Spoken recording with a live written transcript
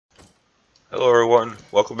Hello everyone,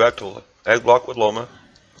 welcome back to EggBlock with Lowma.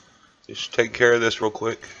 Just take care of this real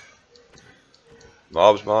quick.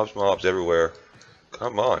 Mobs everywhere.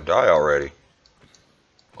 Come on, die already.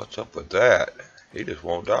 What's up with that? He just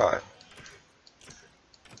won't die.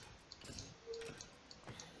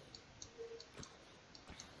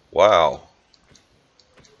 Wow.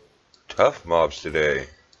 Tough mobs today.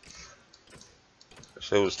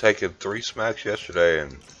 So it was taking 3 smacks yesterday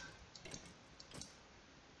and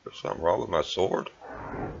there's something wrong with my sword?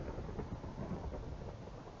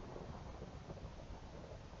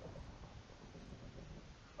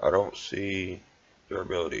 I don't see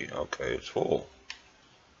durability. Okay, it's full.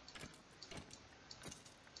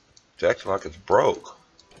 It's acting like it's broke.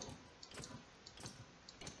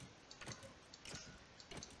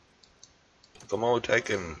 I'm only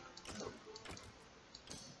taking...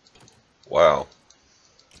 Wow.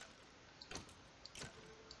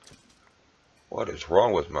 What is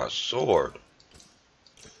wrong with my sword?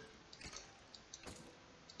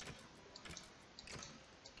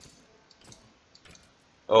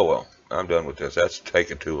 Oh well, I'm done with this. That's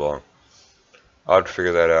taking too long. I'll have to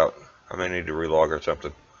figure that out. I may need to relog or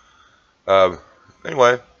something.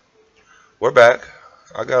 Anyway, we're back.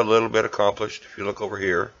 I got a little bit accomplished. If you look over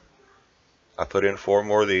here, I put in 4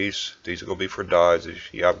 more of these. These are going to be for dyes.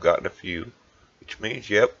 Yeah, I've gotten a few. Which means,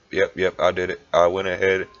 yep, I did it. I went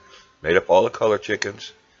ahead, made up all the color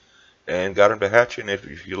chickens, and got them to hatching.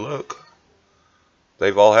 If you look,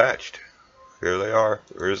 they've all hatched. Here they are.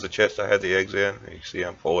 Here's the chest I had the eggs in. You see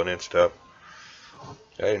I'm pulling in stuff.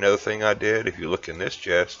 Okay, another thing I did, if you look in this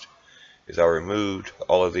chest, is I removed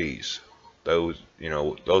all of these. Those,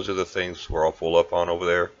 those are the things we're all full up on over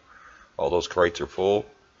there. All those crates are full.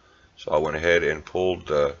 So I went ahead and pulled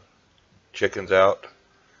the chickens out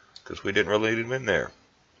because we didn't really need them in there.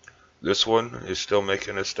 This one is still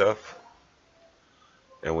making us stuff,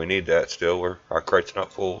 and we need that still. Our crate's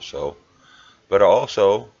not full, so. But I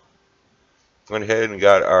also went ahead and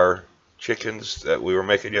got our chickens that we were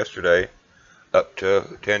making yesterday up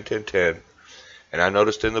to 10, 10, 10. And I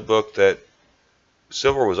noticed in the book that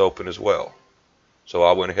silver was open as well. So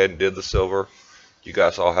I went ahead and did the silver. You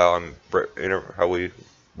guys saw how we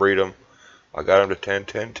breed them. I got them to 10,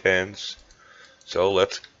 10, 10s. So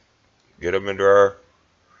let's get them into our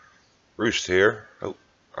roost here. Oh,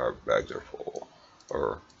 our bags are full.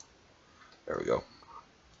 There we go.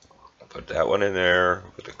 I'll put that one in there.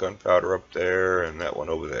 Put the gunpowder up there, and that one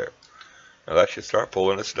over there. Now that should start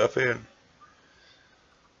pulling this stuff in.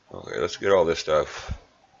 Okay, let's get all this stuff.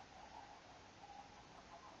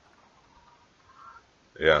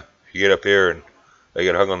 Yeah, if you get up here and they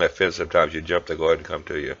get hung on that fence, sometimes you jump, they go ahead and come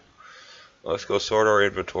to you. Well, let's go sort our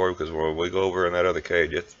inventory because when we go over in that other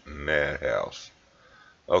cage, it's madhouse.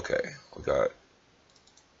 Okay, we got.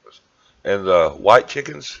 And the white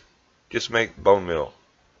chickens just make bone meal.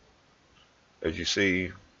 As you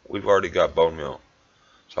see, we've already got bone meal.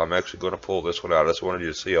 So I'm actually going to pull this one out. I just wanted you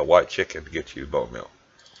to see a white chicken to get you bone meal.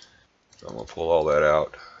 So I'm going to pull all that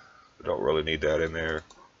out. I don't really need that in there.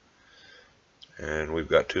 And we've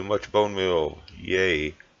got too much bone meal.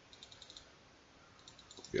 Yay.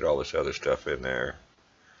 Get all this other stuff in there.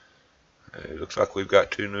 And it looks like we've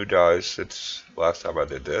got 2 new dyes since last time I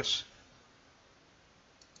did this.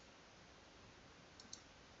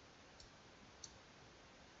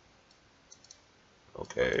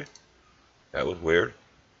 Okay. That was weird.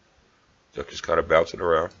 So just kind of bouncing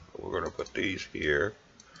around. We're going to put these here.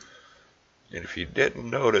 And if you didn't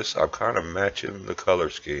notice, I'm kind of matching the color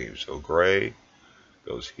scheme. So gray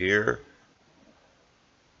goes here.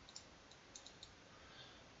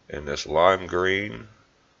 And this lime green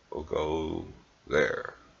will go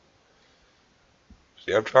there.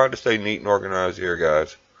 See, I'm trying to stay neat and organized here,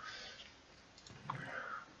 guys.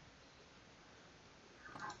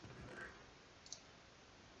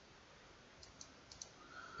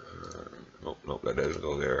 Nope, that doesn't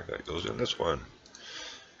go there. That goes in this one.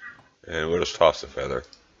 And we'll just toss the feather.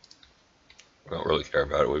 I don't really care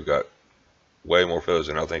about it. We've got way more feathers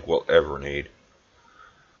than I think we'll ever need.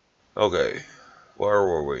 Okay, where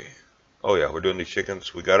were we? Oh yeah, we're doing these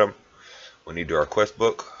chickens. We got them. We need to do our quest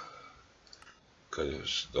book.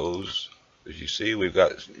 Because those, as you see, we've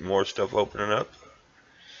got more stuff opening up.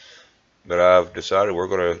 But I've decided we're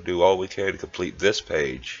going to do all we can to complete this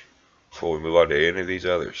page before we move on to any of these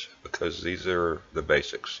others. Because these are the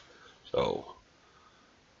basics. So,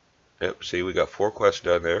 yep, see, we got 4 quests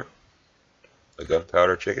done there. The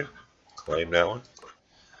gunpowder chicken, claim that one.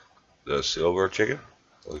 The silver chicken,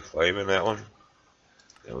 we claiming that one.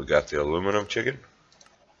 And we got the aluminum chicken.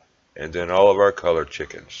 And then all of our colored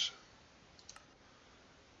chickens.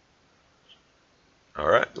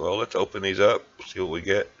 Alright, well, let's open these up, see what we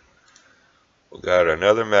get. We got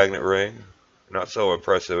another magnet ring. Not so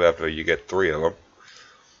impressive after you get 3 of them.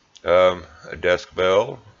 A desk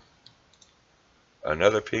bell,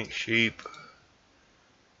 another pink sheep,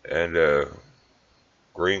 and a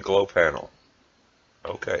green glow panel.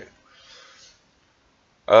 Okay.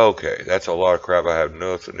 Okay, that's a lot of crap. I have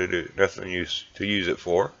nothing to do, nothing to use it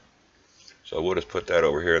for. So we'll just put that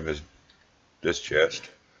over here in this chest.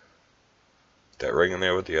 That ring in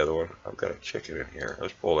there with the other one. I've got a chicken in here.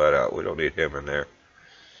 Let's pull that out. We don't need him in there.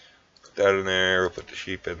 Put that in there. We'll put the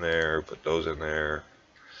sheep in there. Put those in there.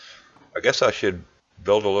 I guess I should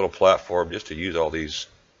build a little platform just to use all these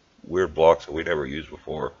weird blocks that we never used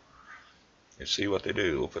before and see what they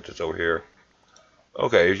do. We'll put this over here.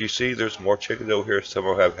 Okay, as you see, there's more chickens over here. Some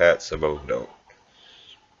of them have hats, some of them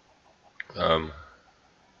don't.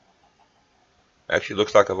 Actually,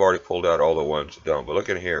 looks like I've already pulled out all the ones that don't. But look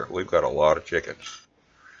in here, we've got a lot of chickens.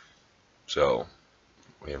 So,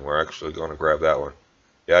 and we're actually going to grab that one.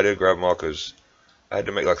 Yeah, I did grab them all because I had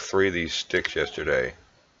to make like 3 of these sticks yesterday.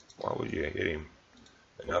 Why would you hit him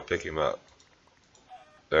and not pick him up?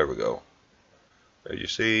 There we go. As you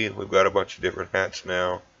see, we've got a bunch of different hats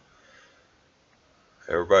now.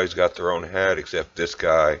 Everybody's got their own hat except this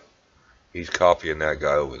guy. He's copying that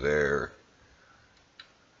guy over there.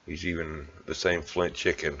 He's even the same flint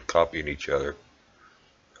chicken copying each other.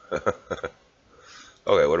 Okay,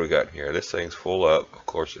 what do we got in here? This thing's full up. Of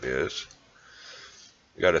course it is.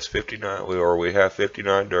 We got us 59, we have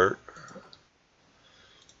 59 dirt.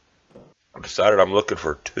 I've decided I'm looking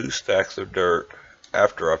for 2 stacks of dirt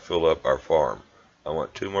after I fill up our farm. I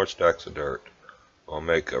want 2 more stacks of dirt. I'll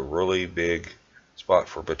make a really big spot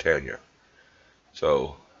for Britannia.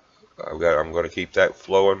 So I'm going to keep that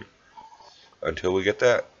flowing until we get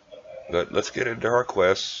that. But let's get into our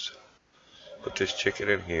quests. Put this chicken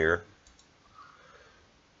in here.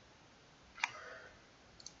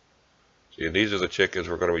 See, and these are the chickens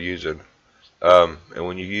we're going to be using. And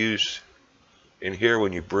when you use in here,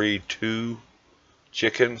 when you breed 2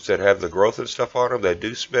 chickens that have the growth and stuff on them, they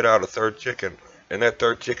do spit out a 3rd chicken, and that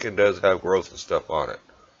 3rd chicken does have growth and stuff on it.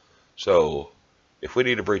 So if we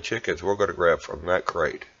need to breed chickens, we're going to grab from that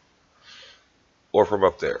crate or from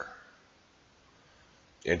up there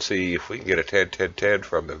and see if we can get a 10-10-10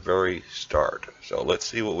 from the very start. So let's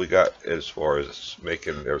see what we got as far as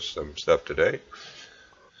making. There's some stuff today.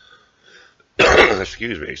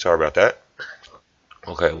 Excuse me, sorry about that.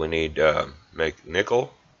 Okay, we need make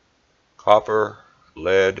nickel, copper,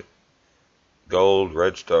 lead, gold,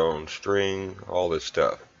 redstone, string, all this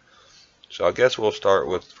stuff. So I guess we'll start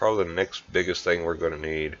with probably the next biggest thing we're going to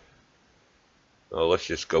need. Well, let's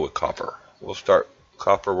just go with copper. We'll start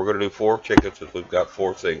copper. We're going to do 4 chickens because we've got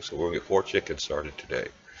 4 things. So we're going to get 4 chickens started today,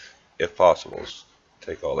 if possible. Let's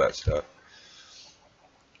take all that stuff.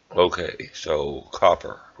 Okay, so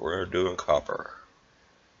copper. We're doing copper.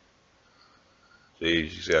 See, you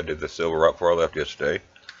see I did the silver right before I left yesterday.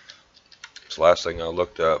 It's the last thing I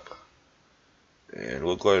looked up. And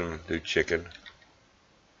we'll go ahead and do chicken.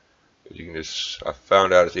 You can just, I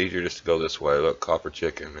found out it's easier just to go this way. Look, copper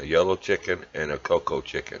chicken, a yellow chicken, and a cocoa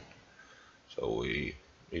chicken. So we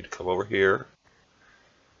need to come over here.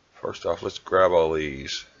 First off, let's grab all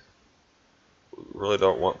these. We really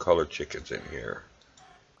don't want colored chickens in here.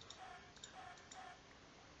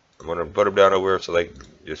 I'm going to put them down over here so they can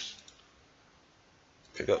just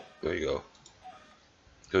pick up. There you go.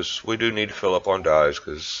 Because we do need to fill up on dyes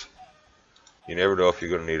because you never know if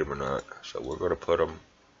you're going to need them or not. So we're going to put them.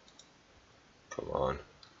 Come on.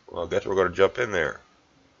 Well, I guess we're going to jump in there.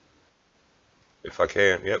 If I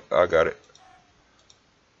can. Yep, I got it.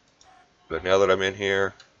 But now that I'm in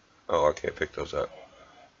here, oh, I can't pick those up.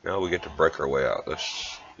 Now we get to break our way out.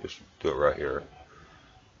 Let's just do it right here.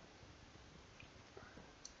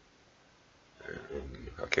 And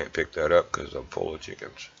I can't pick that up because I'm full of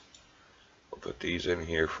chickens. We'll put these in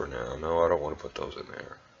here for now. No, I don't want to put those in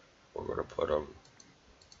there. We're going to put them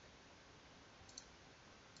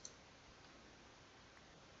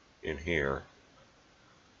in here.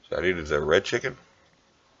 So I needed the red chicken.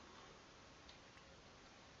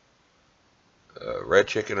 Red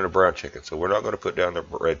chicken and a brown chicken. So we're not going to put down the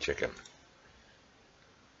red chicken.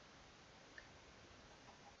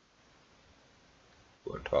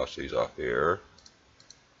 Go and toss these off here.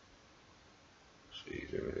 See,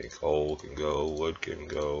 everything. Coal can go, wood can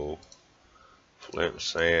go, flint and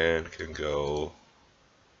sand can go.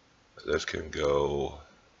 This can go.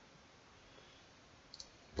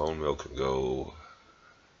 Bone meal can go.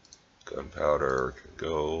 Gunpowder can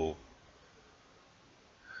go.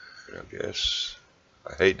 And I guess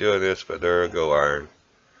I hate doing this, but there we go, iron.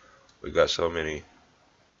 We've got so many.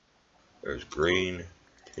 There's green,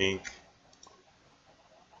 pink,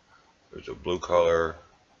 There's a blue color.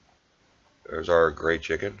 There's our gray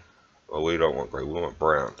chicken. Well, we don't want gray, we want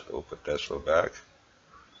brown. So we'll put this one back.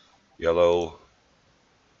 Yellow.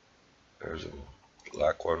 There's a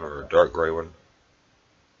black one or a dark gray one.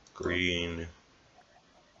 Green.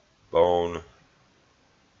 Bone.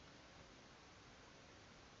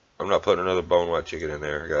 I'm not putting another bone white chicken in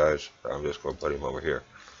there, guys. I'm just going to put him over here.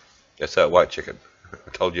 That's that white chicken. I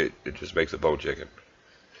told you it just makes a bone chicken.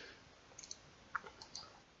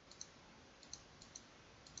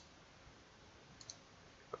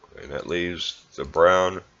 And that leaves the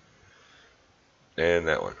brown and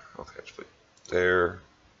that one. Okay, let's put it there.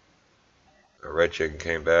 The red chicken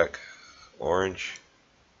came back. Orange,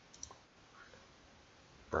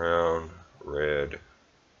 brown, red,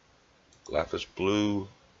 lapis blue,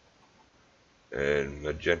 and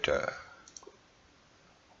magenta.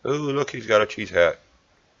 Ooh, look, he's got a cheese hat.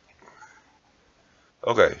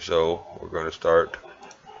 Okay, so we're going to start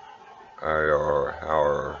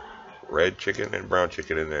our red chicken and brown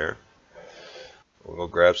chicken in there. We'll go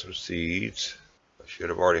grab some seeds. I should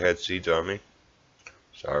have already had seeds on me.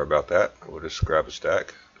 Sorry about that. We'll just grab a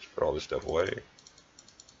stack. Let's put all this stuff away.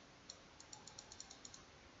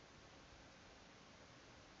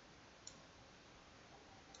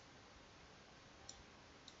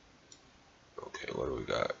 Okay, what do we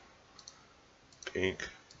got? Pink,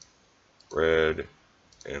 red,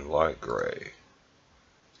 and light gray.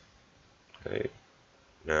 Okay,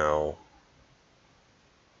 now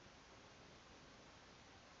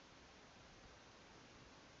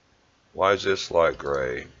why is this light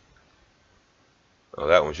gray? Oh,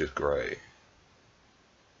 that one's just gray.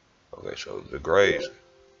 Okay, so the grays.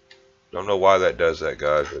 Don't know why that does that,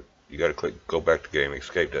 guys, but you gotta click go back to game.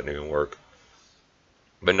 Escape doesn't even work.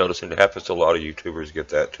 Been noticing it happens to a lot of YouTubers get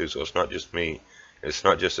that too, so it's not just me. It's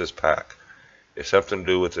not just this pack. It's something to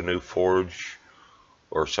do with the new Forge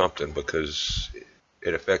or something, because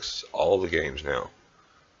it affects all the games now.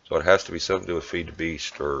 So it has to be something to do with Feed the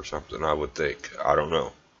Beast or something, I would think. I don't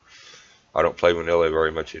know. I don't play vanilla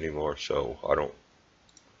very much anymore, so I don't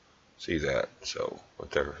see that. So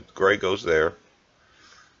whatever. Gray goes there.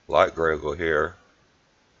 Light gray will go here.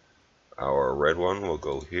 Our red one will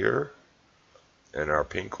go here. And our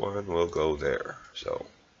pink one will go there. So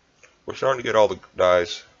we're starting to get all the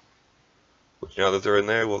dyes. Which now that they're in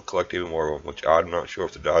there, we'll collect even more of them. Which I'm not sure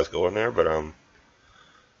if the dyes go in there, but I'm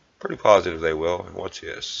pretty positive they will. And what's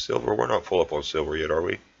this? Silver. We're not full up on silver yet, are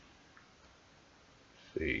we?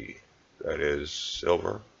 Let's see. That is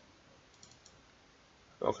silver.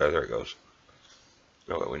 Okay, there it goes.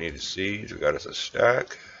 Okay, we need the seeds. We got us a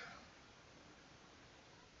stack.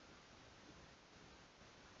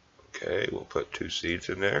 Okay, we'll put 2 seeds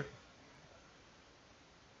in there.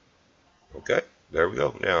 Okay, there we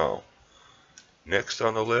go. Now, next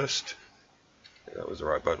on the list, that was the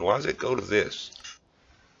right button. Why does it go to this?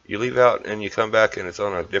 You leave out and you come back and it's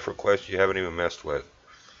on a different quest you haven't even messed with.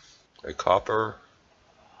 A copper,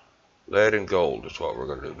 lead, and gold is what we're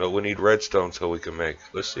going to do. No, we need redstone so we can make,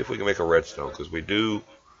 let's see if we can make a redstone, because we do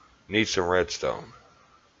need some redstone.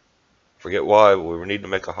 Forget why, but we need to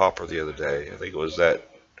make a hopper the other day. I think it was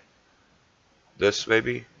this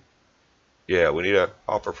maybe? Yeah, we need a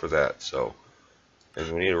hopper for that, so.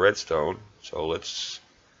 And we need a redstone, so let's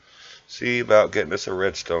see about getting us a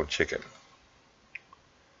redstone chicken.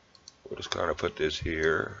 We'll just kind of put this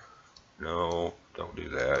here. No, don't do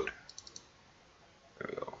that. There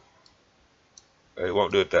we go. It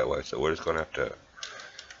won't do it that way, so we're just going to have to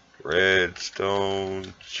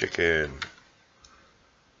redstone chicken.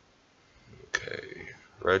 Okay,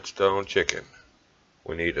 redstone chicken.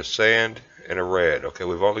 We need a sand and a red. Okay,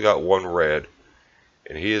 we've only got 1 red,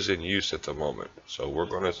 and he is in use at the moment. So we're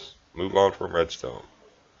going to move on from redstone.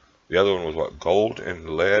 The other one was what? Gold and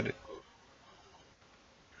lead.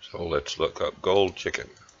 So let's look up gold chicken.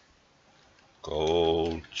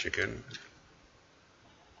 Gold chicken.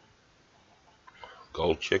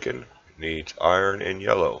 Gold chicken needs iron and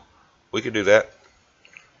yellow. We can do that.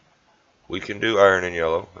 We can do iron and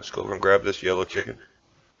yellow. Let's go over and grab this yellow chicken.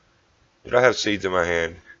 Did I have seeds in my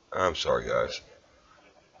hand? I'm sorry, guys.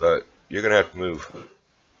 But you're going to have to move.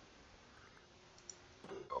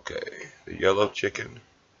 Okay, the yellow chicken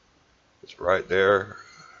is right there.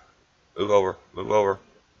 Move over, move over.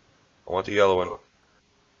 I want the yellow one.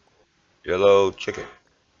 Yellow chicken.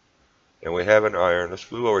 And we have an iron.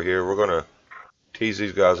 Let's move over here. We're going to tease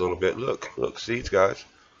these guys a little bit. Look, seeds, guys.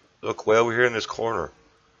 Look, way over here in this corner.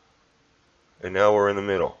 And now we're in the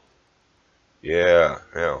middle. Yeah,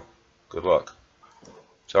 now, good luck.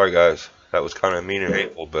 Sorry, guys. That was kind of mean and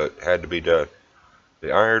hateful, but had to be done.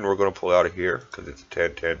 The iron we're going to pull out of here because it's a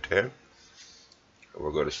 10, 10, 10. And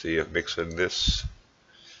we're going to see if mixing this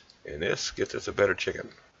and And this gets us a better chicken.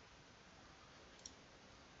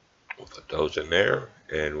 We'll put those in there,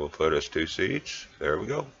 and we'll put us 2 seeds. There we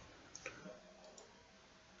go.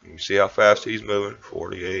 You can see how fast he's moving.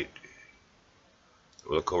 48.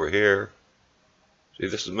 Look over here. See,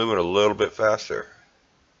 this is moving a little bit faster.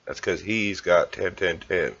 That's because he's got 10, 10,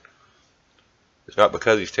 10. It's not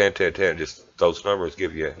because he's 10, 10, 10. Just those numbers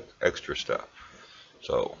give you extra stuff.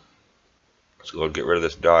 So let's go and get rid of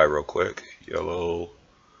this dye real quick. Yellow,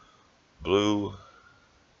 blue.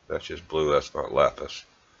 That's just blue. That's not lapis.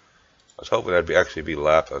 I was hoping that'd actually be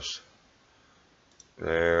lapis.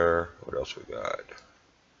 There. What else we got?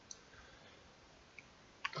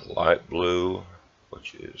 Light blue,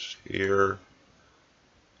 which is here.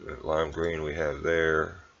 The lime green we have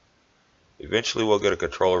there. Eventually we'll get a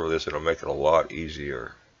controller for this, and it'll make it a lot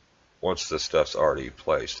easier once the stuff's already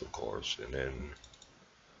placed, of course.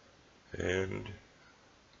 And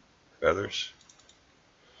feathers.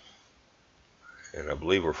 And I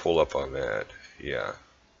believe we're full up on that. Yeah.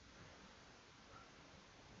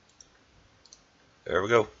 There we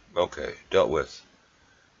go. Okay, dealt with.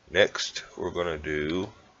 Next, we're going to do,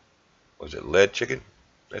 was it lead chicken?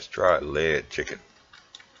 Let's try lead chicken.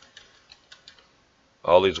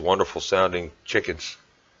 All these wonderful sounding chickens.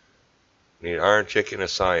 Need iron chicken and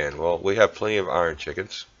cyan. Well, we have plenty of iron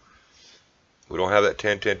chickens. We don't have that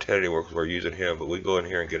 10, 10, 10 anymore because we're using him, but we go in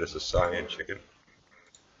here and get us a cyan chicken.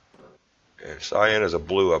 And cyan is a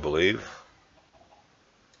blue, I believe.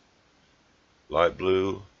 Light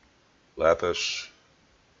blue, lapis.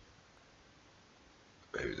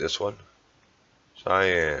 Maybe this one.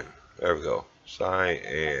 Cyan. There we go.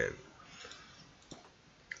 Cyan.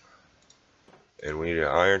 And we need an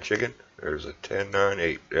iron chicken. There's a 10, 9,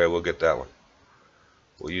 8. Yeah, we'll get that one.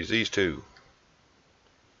 We'll use these two.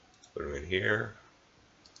 Put them in here.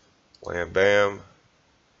 Wham bam.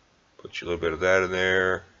 Put you a little bit of that in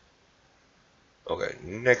there. Okay,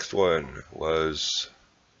 next one was,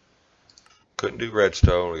 couldn't do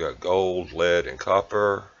redstone. We got gold, lead, and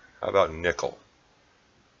copper. How about nickel?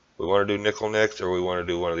 We want to do nickel next, or we want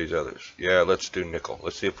to do one of these others? Yeah, let's do nickel.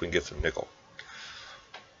 Let's see if we can get some nickel.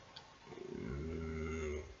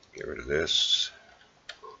 Get rid of this.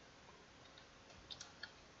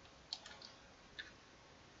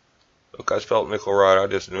 Look, I spelled nickel right. I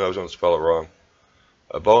just knew I was going to spell it wrong.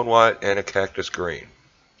 A bone white and a cactus green.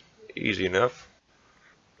 Easy enough.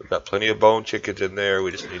 We've got plenty of bone chickens in there.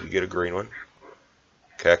 We just need to get a green one.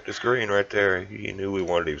 Cactus green right there. He knew we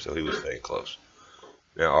wanted him, so he was staying close.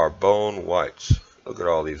 Now our bone whites. Look at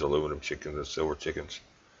all these aluminum chickens and silver chickens.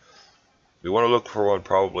 We want to look for one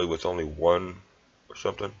probably with only one or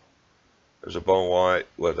something. There's a bone white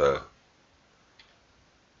with a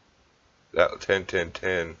that 10, 10,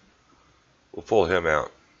 10. We'll pull him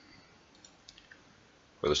out.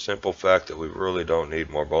 For the simple fact that we really don't need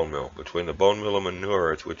more bone meal. Between the bone meal and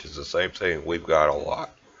manure, which is the same thing, we've got a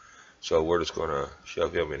lot. So we're just going to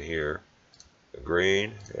shove him in here. The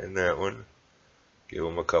green and that one. Give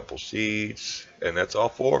him a couple seeds. And that's all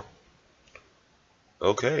 4.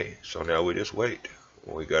 Okay, so now we just wait.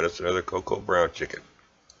 We got us another cocoa brown chicken.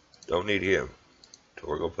 Don't need him. So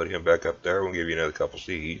we're going to put him back up there. We'll give you another couple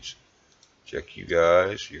seeds. Check you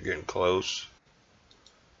guys. You're getting close.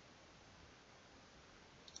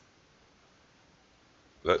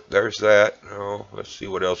 But there's that. Oh, let's see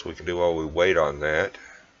what else we can do while we wait on that.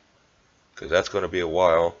 Because that's going to be a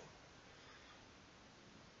while.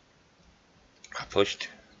 I pushed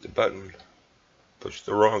the button. Pushed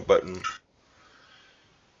the wrong button.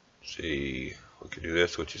 Let's see. We can do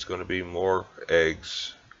this, which is going to be more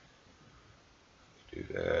eggs. Do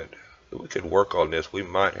that. We could work on this. We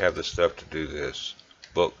might have the stuff to do this.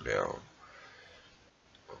 Book down.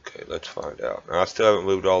 Okay, let's find out. Now, I still haven't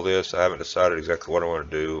moved all this. I haven't decided exactly what I want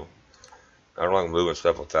to do. I don't like moving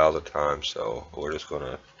stuff 1,000 times, so we're just going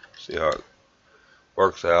to see how it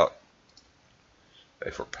works out.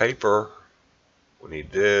 Okay, for paper, we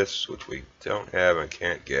need this, which we don't have and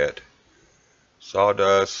can't get.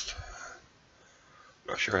 Sawdust.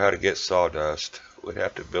 Not sure how to get sawdust. We'd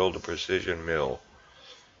have to build a precision mill.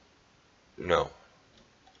 No.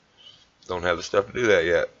 Don't have the stuff to do that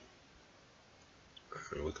yet.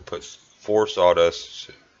 We could put 4 sawdusts.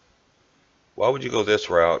 Why would you go this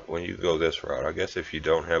route when you go this route? I guess if you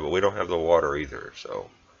don't have it. We don't have the water either, so.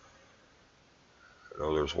 I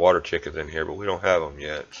know there's water chickens in here, but we don't have them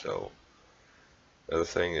yet, so. The other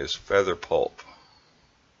thing is feather pulp.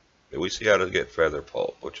 We see how to get feather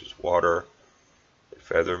pulp, which is water,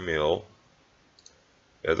 feather mill.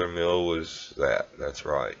 Feather mill was that. That's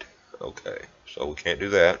right. Okay, so we can't do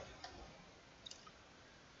that.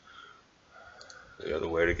 The other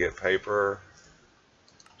way to get paper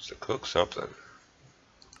is to cook something.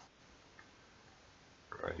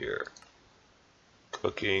 here.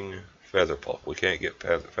 Cooking feather pulp. We can't get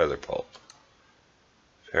feather pulp.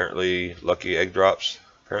 Apparently, lucky egg drops.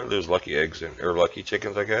 Apparently, there's lucky eggs or lucky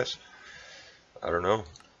chickens, I guess. I don't know.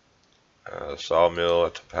 Sawmill,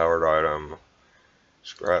 that's a powered item.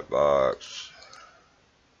 Scrap box.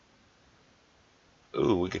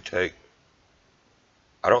 Ooh, we could take.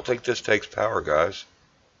 I don't think this takes power, guys.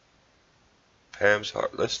 Pam's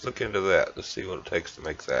heart. Let's look into that. Let's see what it takes to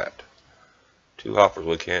make that. 2 hoppers.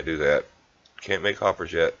 We can't do that. Can't make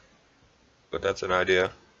hoppers yet. But that's an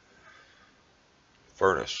idea.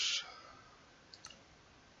 Furnace.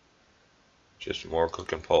 Just more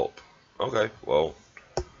cooking pulp. Okay, well,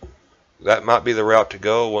 that might be the route to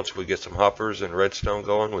go once we get some hoppers and redstone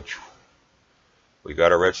going, which we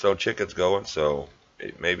got our redstone chickens going, so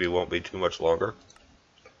it maybe won't be too much longer.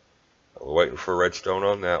 We're waiting for redstone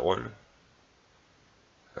on that one.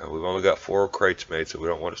 We've only got 4 crates made, so we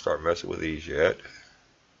don't want to start messing with these yet.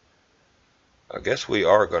 I guess we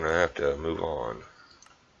are going to have to move on.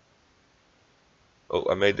 Oh,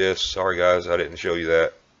 I made this. Sorry, guys, I didn't show you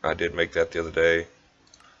that. I did make that the other day.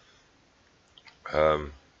 I'll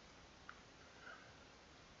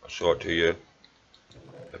show it to you.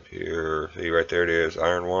 Up here, see right there it is,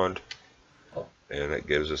 iron wand. And it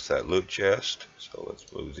gives us that loot chest. So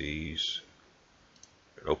let's move these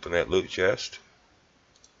and open that loot chest.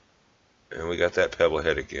 And we got that pebble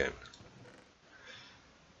head again.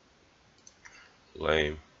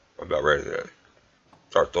 Lame. I'm about ready to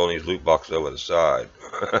start throwing these loot boxes over the side.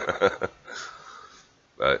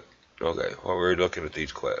 But, okay, while we're looking at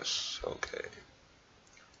these quests. Okay.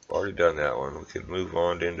 Already done that one. We could move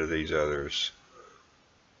on into these others.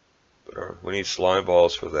 But we need slime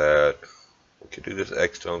balls for that. We could do this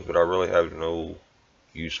X stones, but I really have no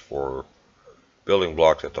use for building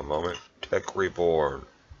blocks at the moment. Tech Reborn.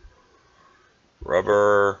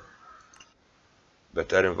 Rubber. Bet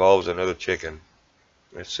that involves another chicken.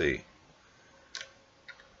 Let's see.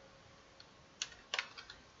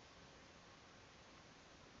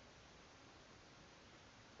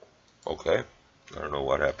 Okay. I don't know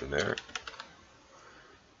what happened there.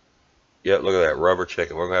 Yeah, look at that rubber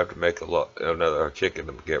chicken. We're gonna have to make another chicken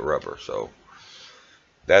to get rubber. So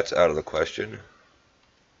that's out of the question.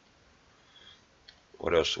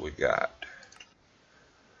 What else do we got?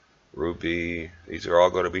 Ruby. These are all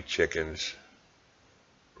going to be chickens.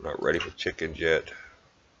 I'm not ready for chickens yet.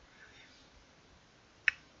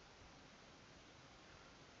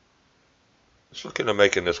 Let's look into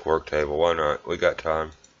making this work table. Why not? We got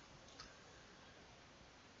time.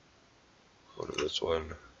 Go to this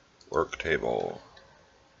one. Work table.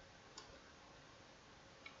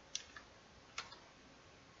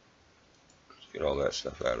 Let's get all that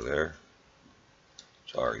stuff out of there.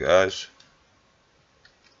 Sorry, guys.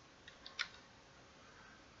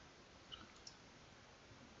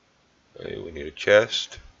 Okay, we need a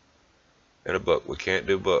chest and a book. We can't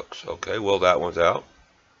do books. Okay, well, that one's out.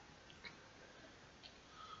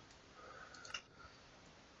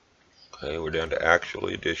 Okay, we're down to actual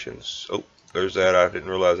additions. Oh, there's that. I didn't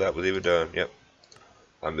realize that was even done. Yep.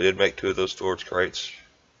 I did make 2 of those storage crates.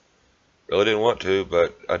 Really didn't want to,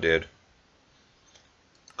 but I did.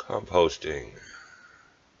 Composting.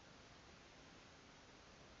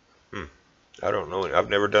 I don't know. I've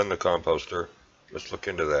never done the composter. Let's look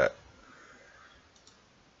into that.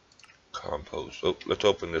 Compost. Oh, let's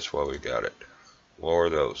open this while we got it. More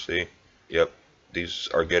of those. See? Yep. These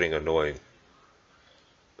are getting annoying.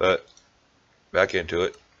 But back into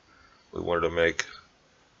it. We wanted to make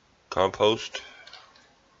compost.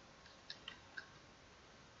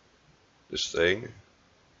 This thing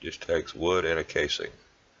just takes wood and a casing.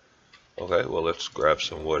 Okay, well, let's grab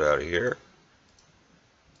some wood out of here.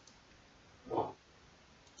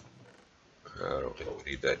 I don't think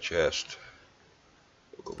we need that chest.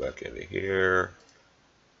 We'll go back into here.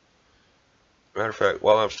 Matter of fact,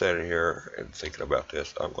 while I'm standing here and thinking about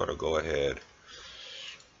this, I'm going to go ahead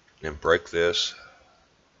and break this.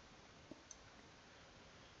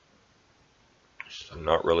 I'm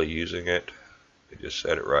not really using it. I just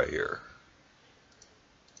set it right here.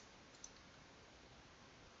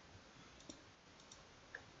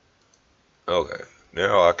 Okay,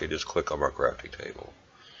 now I can just click on my crafting table.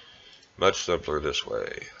 Much simpler this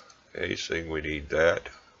way. Casing, we need that.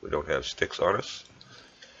 We don't have sticks on us.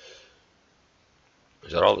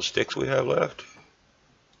 Is that all the sticks we have left?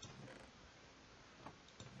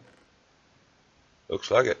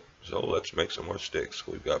 Looks like it. So let's make some more sticks.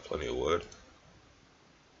 We've got plenty of wood.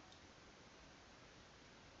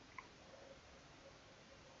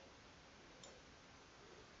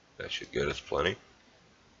 That should get us plenty.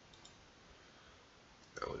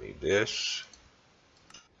 Now we need this.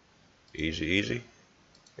 Easy, easy.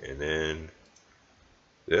 And then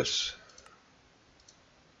this.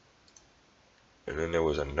 And then there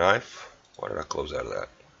was a knife. Why did I close out of that?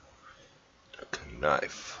 A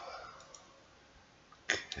knife.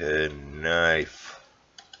 A knife.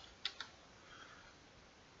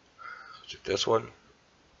 Is it this one?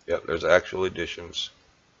 Yep, there's actual additions.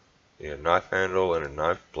 Yeah, knife handle and a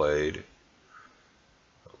knife blade.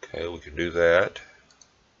 Okay, we can do that.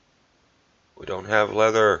 We don't have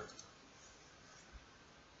leather.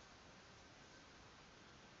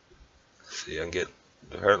 See, I can get,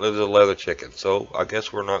 apparently there's a leather chicken, so I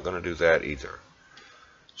guess we're not going to do that either.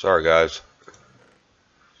 Sorry guys.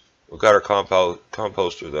 We've got our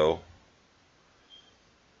composter though.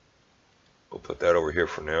 We'll put that over here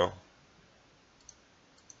for now.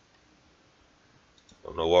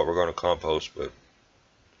 Don't know what we're going to compost, but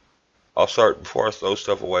I'll start, before I throw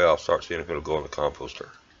stuff away, I'll start seeing if it'll go in the composter.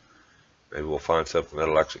 Maybe we'll find something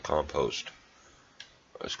that'll actually compost.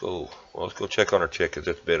 Let's go, well, let's go check on our chickens.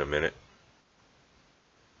 It's been a minute.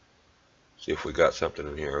 See if we got something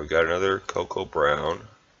in here. We got another cocoa brown.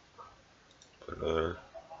 Put another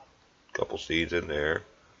couple seeds in there.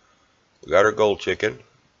 We got our gold chicken.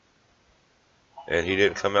 And he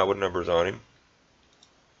didn't come out with numbers on him.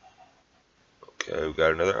 Okay, we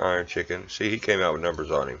got another iron chicken. See, he came out with numbers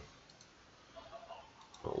on him.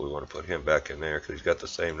 Well, we want to put him back in there because he's got the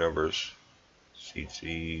same numbers.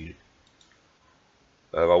 Seed.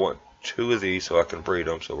 I want 2 of these so I can breed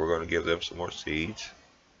them, so we're going to give them some more seeds.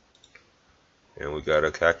 And we got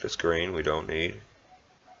a cactus green we don't need.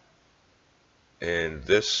 And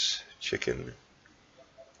this chicken,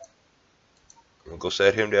 we'll go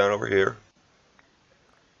set him down over here.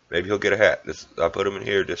 Maybe he'll get a hat. I put him in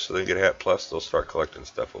here just so they get a hat, plus they'll start collecting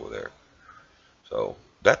stuff over there. So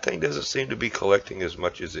that thing doesn't seem to be collecting as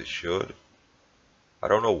much as it should. I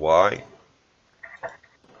don't know why.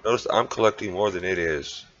 Notice I'm collecting more than it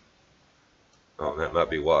is. Oh, that might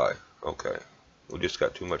be why. Okay. We just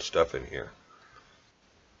got too much stuff in here.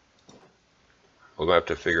 We're going to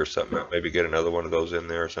have to figure something out. Maybe get another one of those in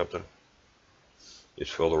there or something.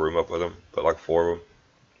 Just fill the room up with them. Put like 4 of them.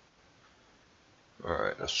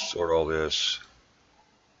 Alright, let's sort all this.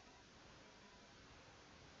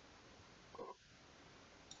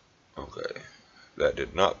 Okay. That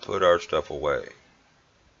did not put our stuff away.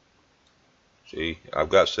 See, I've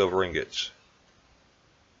got silver ingots.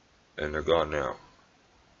 And they're gone now.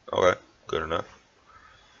 Okay, good enough.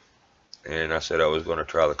 And I said I was going to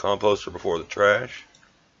try the composter before the trash.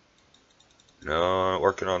 No, I'm not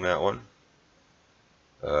working on that one.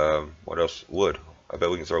 What else? Wood. I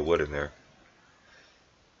bet we can throw wood in there.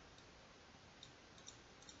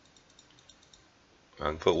 I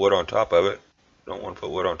can put wood on top of it. Don't want to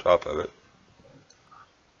put wood on top of it.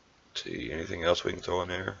 Let's see, anything else we can throw in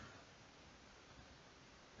there?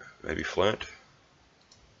 Maybe flint.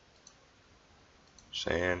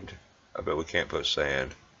 Sand. I bet we can't put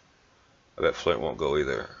sand. I bet flint won't go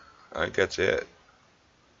either. I think that's it.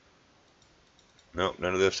 Nope,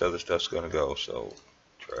 none of this other stuff's gonna go, so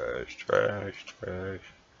trash. I'm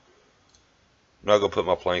not gonna put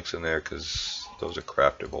my planks in there because those are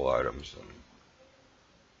craftable items. And,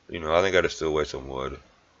 you know, I think I just threw away some wood.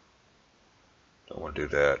 Don't want to do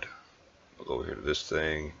that. I'll go over here to this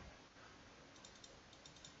thing.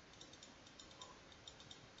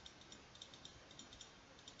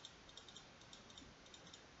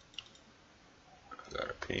 I got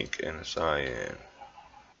a pink and a cyan.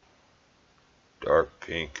 Dark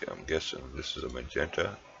pink, I'm guessing this is a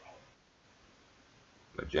magenta.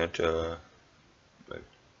 Magenta.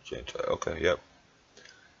 Okay, yep.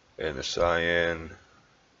 And the cyan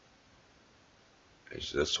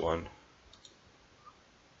is this one.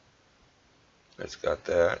 It's got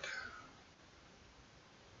that.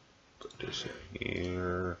 Put this in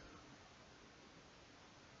here.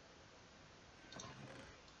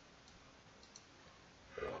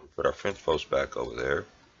 Put our fence post back over there.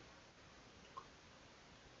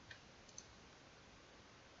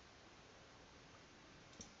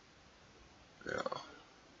 Yeah.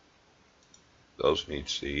 Those need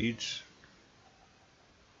seeds.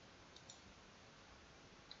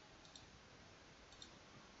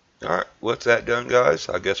 Alright, what's that done, guys?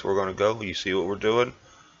 I guess we're going to go. You see what we're doing?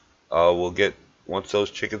 We'll get, once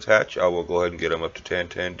those chickens hatch, I will go ahead and get them up to 10,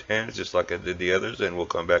 10, 10, just like I did the others, and we'll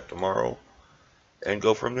come back tomorrow and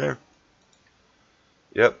go from there.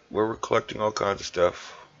 Yep, we're collecting all kinds of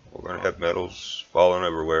stuff. We're going to have metals falling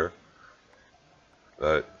everywhere.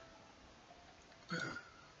 But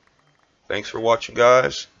thanks for watching,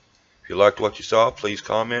 guys. If you liked what you saw, please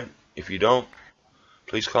comment. If you don't,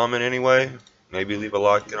 please comment anyway. Maybe leave a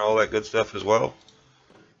like and all that good stuff as well.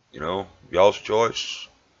 You know, y'all's choice.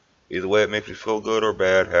 Either way, it makes me feel good or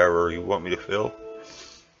bad, however you want me to feel.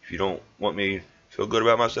 If you don't want me to feel good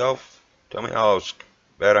about myself, tell me how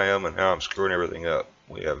bad I am and how I'm screwing everything up.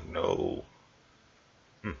 We have no...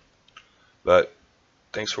 But,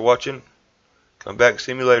 thanks for watching. Come back and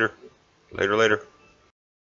see me later. Later.